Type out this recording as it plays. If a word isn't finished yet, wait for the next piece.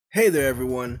Hey there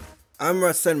everyone, I'm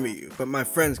Rasenryu, but my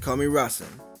friends call me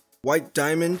Rasen. White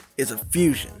Diamond is a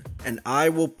fusion, and I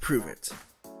will prove it.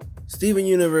 Steven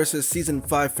Universe's Season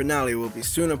 5 finale will be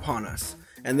soon upon us,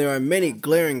 and there are many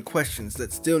glaring questions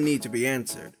that still need to be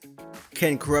answered.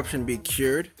 Can corruption be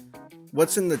cured?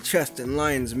 What's in the chest in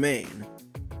Lion's mane?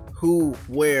 Who,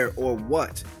 where, or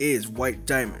what is White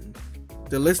Diamond?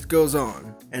 The list goes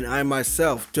on, and I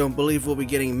myself don't believe we'll be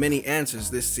getting many answers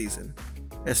this season,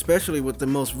 especially with the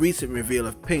most recent reveal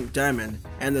of Pink Diamond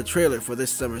and the trailer for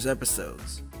this summer's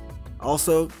episodes.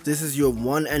 Also, this is your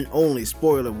one and only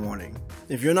spoiler warning.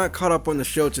 If you're not caught up on the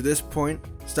show to this point,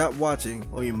 stop watching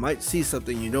or you might see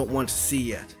something you don't want to see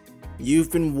yet.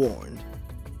 You've been warned.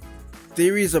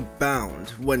 Theories abound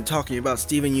when talking about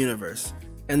Steven Universe,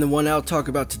 and the one I'll talk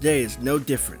about today is no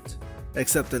different,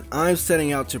 except that I'm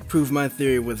setting out to prove my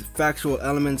theory with factual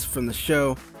elements from the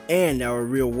show and our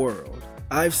real world.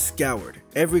 I've scoured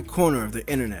every corner of the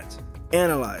internet,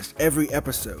 analyzed every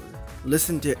episode,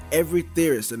 listened to every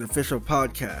theorist and official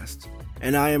podcast,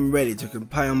 and I am ready to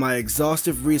compile my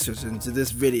exhaustive research into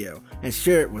this video and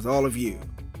share it with all of you.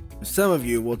 Some of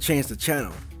you will change the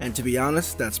channel, and to be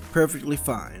honest, that's perfectly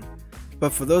fine.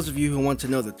 But for those of you who want to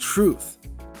know the truth,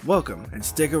 welcome and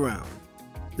stick around.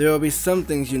 There will be some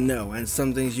things you know and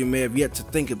some things you may have yet to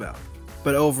think about,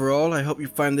 but overall I hope you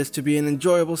find this to be an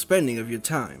enjoyable spending of your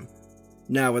time.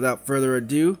 Now, without further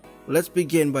ado, let's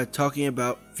begin by talking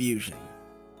about fusion.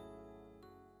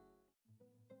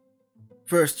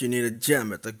 First, you need a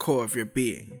gem at the core of your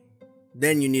being.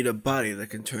 Then you need a body that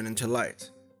can turn into light.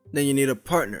 Then you need a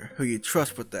partner who you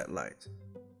trust with that light.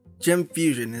 Gem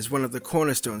fusion is one of the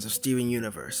cornerstones of Steven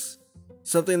Universe,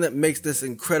 something that makes this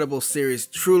incredible series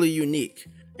truly unique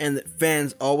and that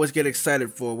fans always get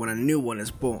excited for when a new one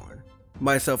is born,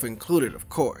 myself included of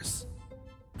course.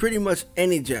 Pretty much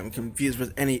any gem can fuse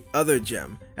with any other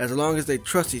gem as long as they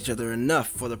trust each other enough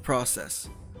for the process,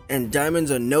 and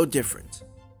diamonds are no different.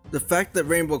 The fact that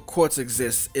rainbow quartz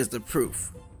exists is the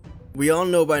proof. We all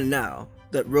know by now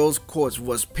that rose quartz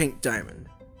was pink diamond.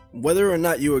 Whether or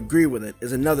not you agree with it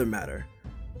is another matter,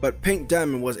 but pink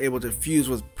diamond was able to fuse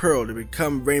with pearl to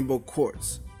become rainbow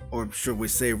quartz, or should we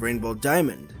say rainbow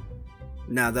diamond?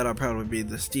 Now that'll probably be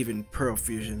the Steven Pearl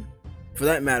fusion. For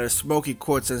that matter, smoky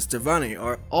quartz and Stevani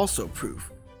are also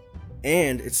proof,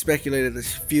 and it's speculated to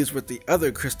fuse with the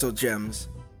other crystal gems,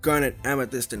 garnet,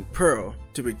 amethyst, and pearl,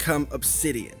 to become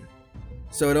obsidian.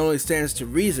 So it only stands to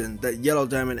reason that yellow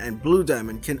diamond and blue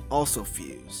diamond can also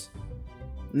fuse.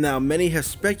 Now, many have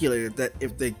speculated that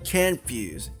if they can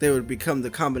fuse, they would become the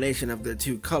combination of their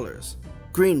two colors,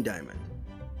 green diamond.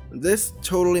 This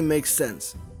totally makes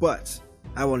sense, but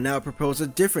I will now propose a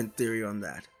different theory on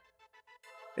that.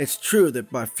 It's true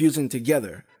that by fusing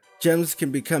together, gems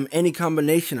can become any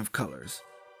combination of colors,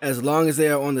 as long as they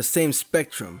are on the same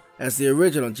spectrum as the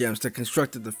original gems that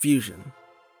constructed the fusion.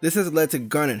 This has led to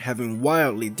garnet having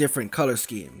wildly different color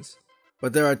schemes,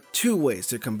 but there are two ways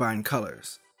to combine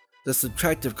colors. The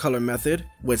subtractive color method,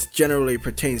 which generally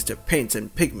pertains to paints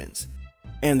and pigments,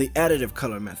 and the additive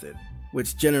color method,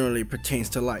 which generally pertains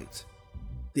to light.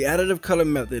 The additive color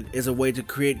method is a way to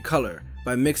create color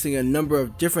by mixing a number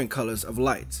of different colors of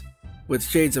light, with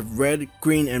shades of red,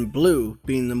 green, and blue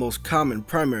being the most common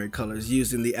primary colors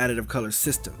used in the additive color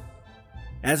system.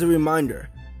 As a reminder,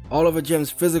 all of a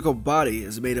gem's physical body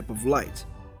is made up of light,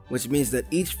 which means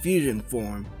that each fusion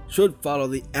form should follow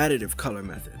the additive color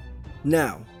method.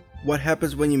 Now, what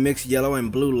happens when you mix yellow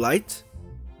and blue light?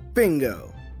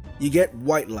 Bingo! You get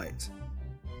white light.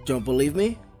 Don't believe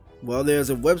me? Well, there's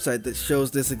a website that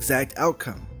shows this exact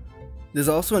outcome. There's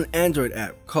also an Android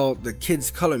app called the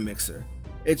Kids Color Mixer.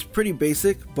 It's pretty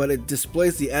basic, but it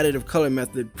displays the additive color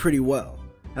method pretty well.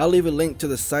 I'll leave a link to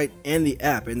the site and the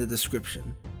app in the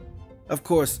description. Of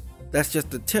course, that's just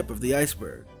the tip of the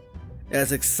iceberg.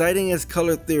 As exciting as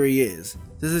color theory is,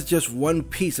 this is just one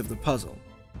piece of the puzzle.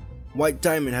 White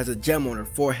diamond has a gem on her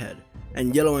forehead,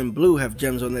 and yellow and blue have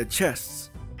gems on their chests.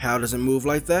 How does it move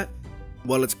like that?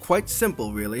 Well, it's quite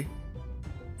simple really.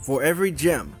 For every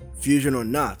gem, fusion or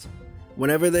not,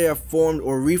 whenever they are formed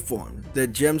or reformed, their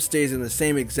gem stays in the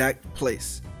same exact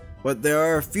place. But there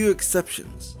are a few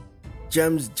exceptions.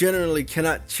 Gems generally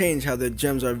cannot change how their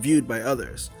gems are viewed by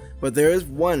others, but there is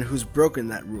one who's broken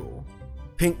that rule.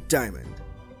 Pink diamond.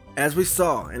 As we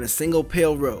saw in a single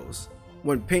pale rose,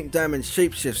 when pink diamond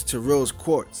shapeshifts to rose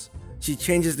quartz, she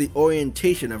changes the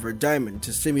orientation of her diamond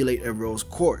to simulate a rose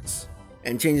quartz,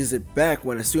 and changes it back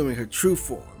when assuming her true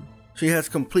form. She has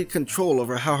complete control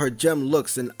over how her gem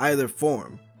looks in either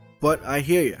form. But I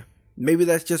hear ya, maybe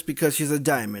that's just because she's a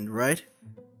diamond, right?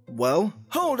 Well,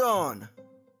 hold on!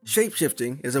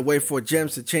 Shapeshifting is a way for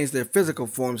gems to change their physical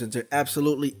forms into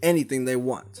absolutely anything they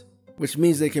want, which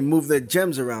means they can move their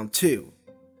gems around too.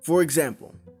 For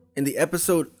example, in the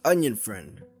episode Onion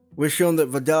Friend, we're shown that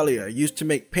Vidalia used to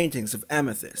make paintings of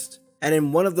amethyst, and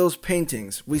in one of those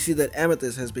paintings, we see that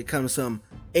amethyst has become some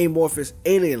amorphous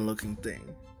alien-looking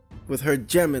thing, with her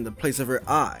gem in the place of her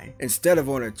eye, instead of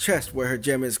on her chest where her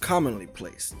gem is commonly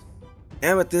placed.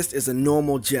 Amethyst is a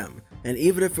normal gem, and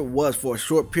even if it was for a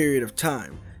short period of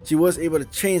time, she was able to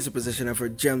change the position of her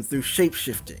gem through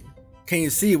shapeshifting. Can you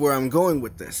see where I'm going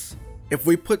with this? If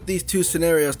we put these two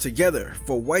scenarios together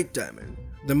for White Diamond,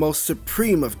 the most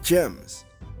supreme of gems,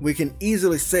 we can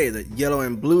easily say that Yellow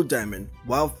and Blue Diamond,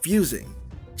 while fusing,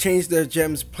 changed their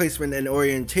gem's placement and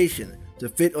orientation to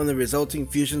fit on the resulting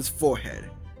fusion's forehead.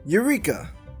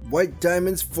 Eureka! White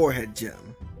Diamond's forehead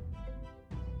gem.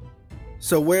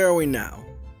 So where are we now?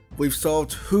 We've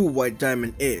solved who White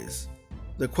Diamond is.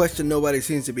 The question nobody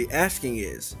seems to be asking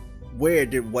is, where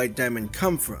did White Diamond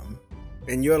come from?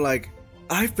 And you're like,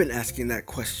 I've been asking that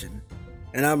question.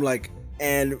 And I'm like,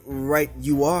 and right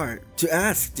you are to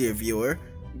ask, dear viewer,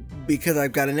 because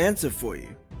I've got an answer for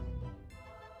you.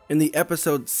 In the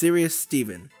episode Sirius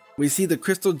Steven, we see the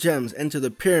crystal gems enter the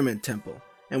Pyramid Temple,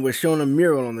 and we're shown a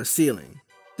mural on the ceiling.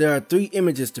 There are 3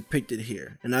 images depicted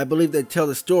here, and I believe they tell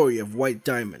the story of White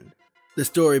Diamond. The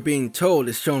story being told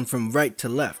is shown from right to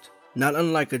left, not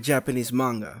unlike a Japanese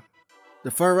manga.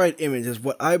 The far right image is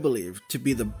what I believe to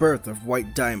be the birth of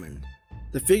White Diamond.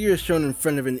 The figure is shown in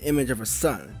front of an image of a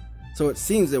sun, so it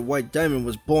seems that White Diamond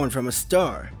was born from a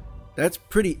star. That's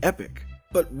pretty epic.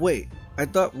 But wait, I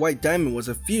thought White Diamond was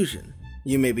a fusion,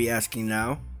 you may be asking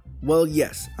now. Well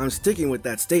yes, I'm sticking with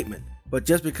that statement, but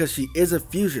just because she is a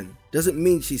fusion doesn't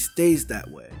mean she stays that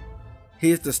way.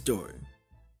 Here's the story.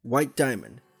 White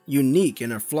Diamond, unique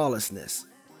in her flawlessness,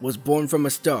 was born from a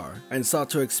star and sought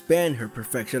to expand her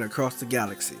perfection across the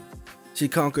galaxy. She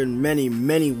conquered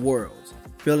many worlds,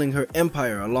 building her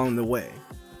empire along the way.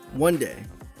 One day,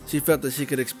 she felt that she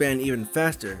could expand even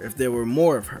faster if there were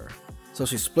more of her, so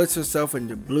she splits herself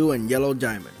into Blue and Yellow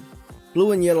Diamond.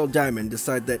 Blue and Yellow Diamond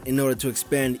decide that in order to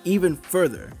expand even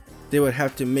further, they would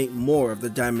have to make more of the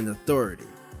Diamond Authority.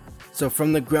 So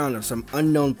from the ground of some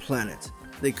unknown planet,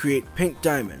 they create Pink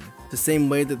Diamond, the same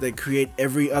way that they create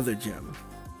every other gem.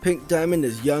 Pink Diamond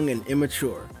is young and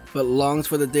immature, but longs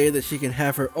for the day that she can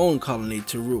have her own colony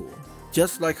to rule,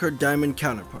 just like her diamond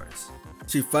counterparts.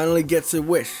 She finally gets her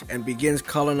wish and begins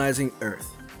colonizing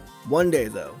Earth. One day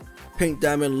though, Pink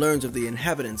Diamond learns of the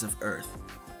inhabitants of Earth.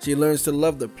 She learns to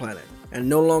love the planet and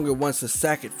no longer wants to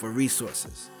sack it for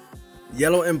resources.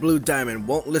 Yellow and Blue Diamond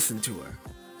won't listen to her,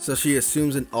 so she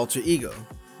assumes an alter ego,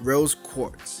 Rose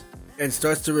Quartz, and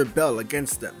starts to rebel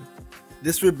against them.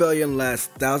 This rebellion lasts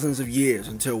thousands of years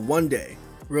until one day,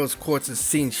 Rose Quartz is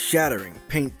seen shattering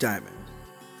Pink Diamond.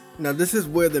 Now this is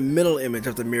where the middle image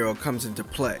of the mural comes into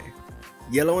play.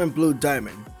 Yellow and Blue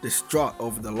Diamond, distraught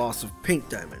over the loss of Pink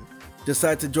Diamond,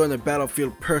 decide to join the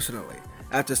battlefield personally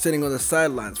after sitting on the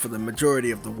sidelines for the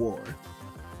majority of the war.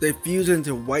 They fuse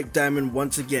into White Diamond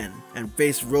once again and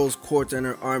face Rose Quartz and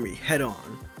her army head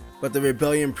on, but the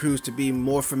rebellion proves to be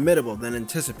more formidable than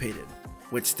anticipated,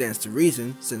 which stands to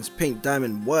reason since Pink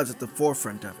Diamond was at the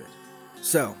forefront of it.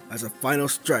 So, as a final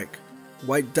strike,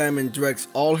 White Diamond directs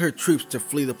all her troops to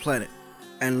flee the planet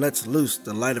and lets loose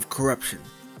the light of corruption,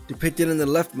 depicted in the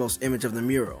leftmost image of the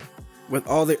mural, with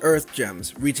all the Earth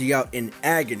gems reaching out in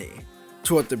agony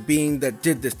toward the being that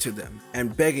did this to them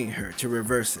and begging her to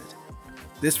reverse it.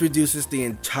 This reduces the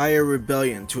entire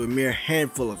rebellion to a mere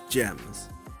handful of gems.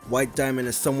 White Diamond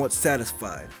is somewhat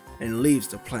satisfied and leaves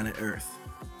the planet Earth.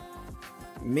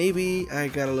 Maybe I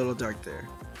got a little dark there.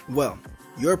 Well,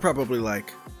 you're probably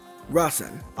like,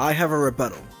 Rasen, I have a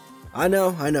rebuttal. I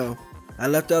know, I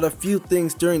left out a few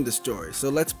things during the story, so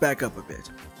let's back up a bit.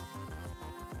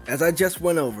 As I just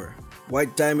went over,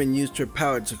 White Diamond used her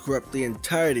power to corrupt the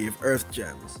entirety of Earth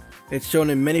gems. It's shown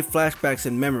in many flashbacks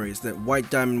and memories that White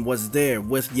Diamond was there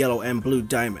with Yellow and Blue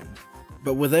Diamond.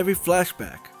 But with every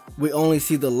flashback, we only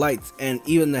see the lights and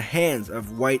even the hands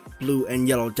of White, Blue, and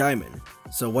Yellow Diamond.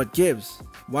 So what gives?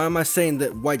 Why am I saying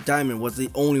that White Diamond was the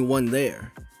only one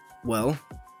there? Well,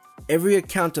 every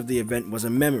account of the event was a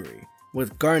memory,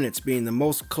 with Garnet's being the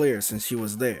most clear since she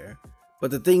was there.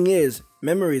 But the thing is,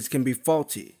 memories can be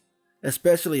faulty,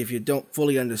 especially if you don't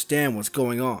fully understand what's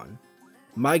going on.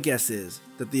 My guess is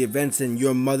that the events in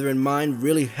Your Mother and Mine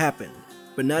really happened,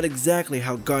 but not exactly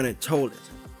how Garnet told it.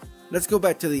 Let's go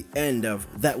back to the end of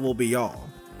That Will Be All,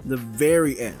 the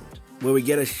very end, where we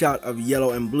get a shot of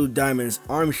Yellow and Blue Diamond's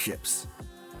arm ships.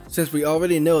 Since we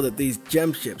already know that these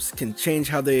gem ships can change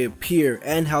how they appear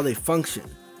and how they function,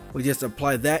 We just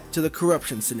apply that to the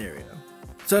corruption scenario.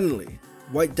 Suddenly,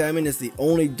 White Diamond is the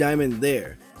only diamond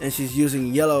there, and she's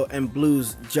using Yellow and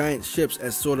Blue's giant ships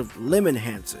as sort of limb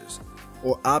enhancers,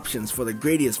 or options for the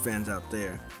Gradius fans out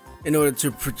there, in order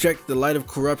to project the light of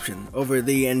corruption over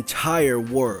the entire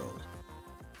world.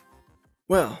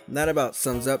 Well, that about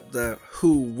sums up the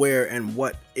who, where, and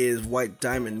what is White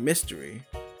Diamond mystery.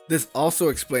 This also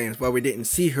explains why we didn't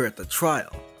see her at the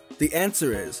trial. The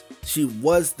answer is, she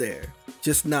was there,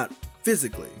 just not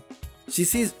physically. She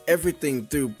sees everything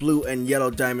through Blue and Yellow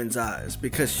Diamond's eyes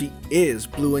because she is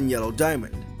Blue and Yellow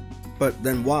Diamond. But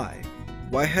then why?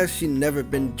 Why has she never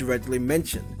been directly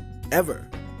mentioned? Ever?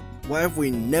 Why have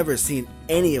we never seen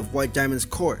any of White Diamond's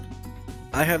court?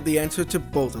 I have the answer to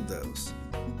both of those.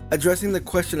 Addressing the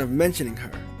question of mentioning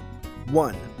her.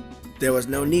 1. There was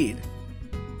no need.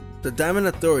 The Diamond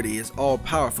Authority is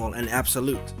all-powerful and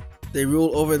absolute. They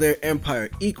rule over their empire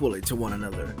equally to one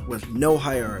another, with no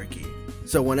hierarchy.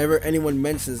 So whenever anyone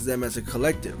mentions them as a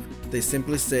collective, they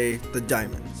simply say the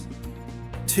Diamonds.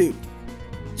 2.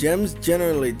 Gems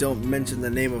generally don't mention the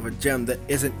name of a gem that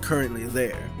isn't currently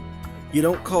there. You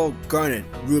don't call Garnet,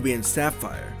 Ruby, and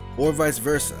Sapphire, or vice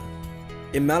versa.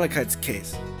 In Malachite's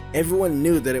case, everyone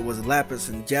knew that it was Lapis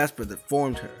and Jasper that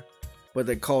formed her, but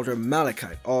they called her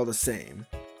Malachite all the same.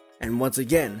 And once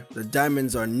again, the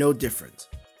diamonds are no different.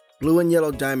 Blue and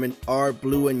Yellow Diamond are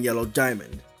Blue and Yellow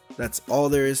Diamond. That's all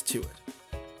there is to it.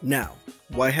 Now,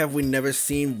 why have we never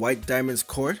seen White Diamond's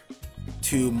court?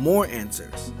 2 more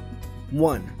answers.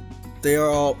 1. They are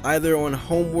all either on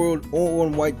Homeworld or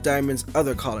on White Diamond's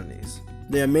other colonies.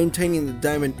 They are maintaining the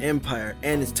Diamond Empire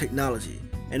and its technology,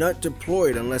 and aren't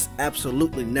deployed unless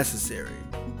absolutely necessary.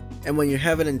 And when you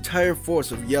have an entire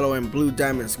force of Yellow and Blue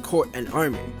Diamond's court and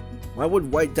army, why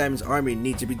would White Diamond's army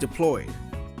need to be deployed?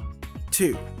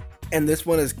 2. And this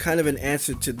one is kind of an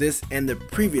answer to this and the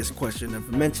previous question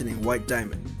of mentioning White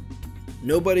Diamond.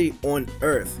 Nobody on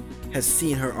Earth has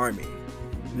seen her army.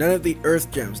 None of the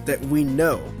Earth gems that we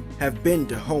know have been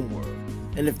to Homeworld,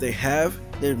 and if they have,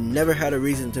 they've never had a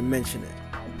reason to mention it.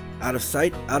 Out of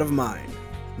sight, out of mind.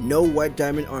 No White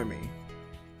Diamond army.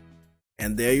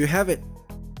 And there you have it.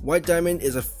 White Diamond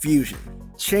is a fusion.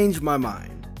 Changed my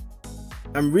mind.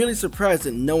 I'm really surprised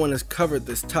that no one has covered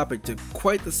this topic to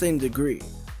quite the same degree.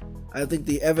 I think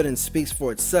the evidence speaks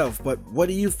for itself, but what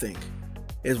do you think?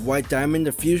 Is White Diamond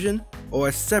a fusion, or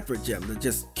a separate gem that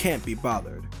just can't be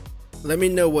bothered? Let me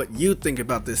know what you think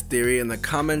about this theory in the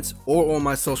comments or on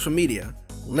my social media,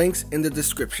 links in the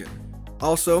description.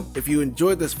 Also, if you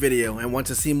enjoyed this video and want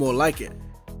to see more like it,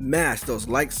 mash those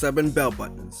like, sub, and bell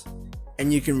buttons.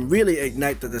 And you can really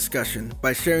ignite the discussion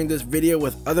by sharing this video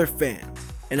with other fans,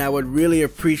 and I would really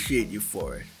appreciate you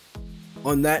for it.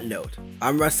 On that note,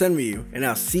 I'm Rasenryu, and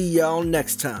I'll see y'all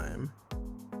next time.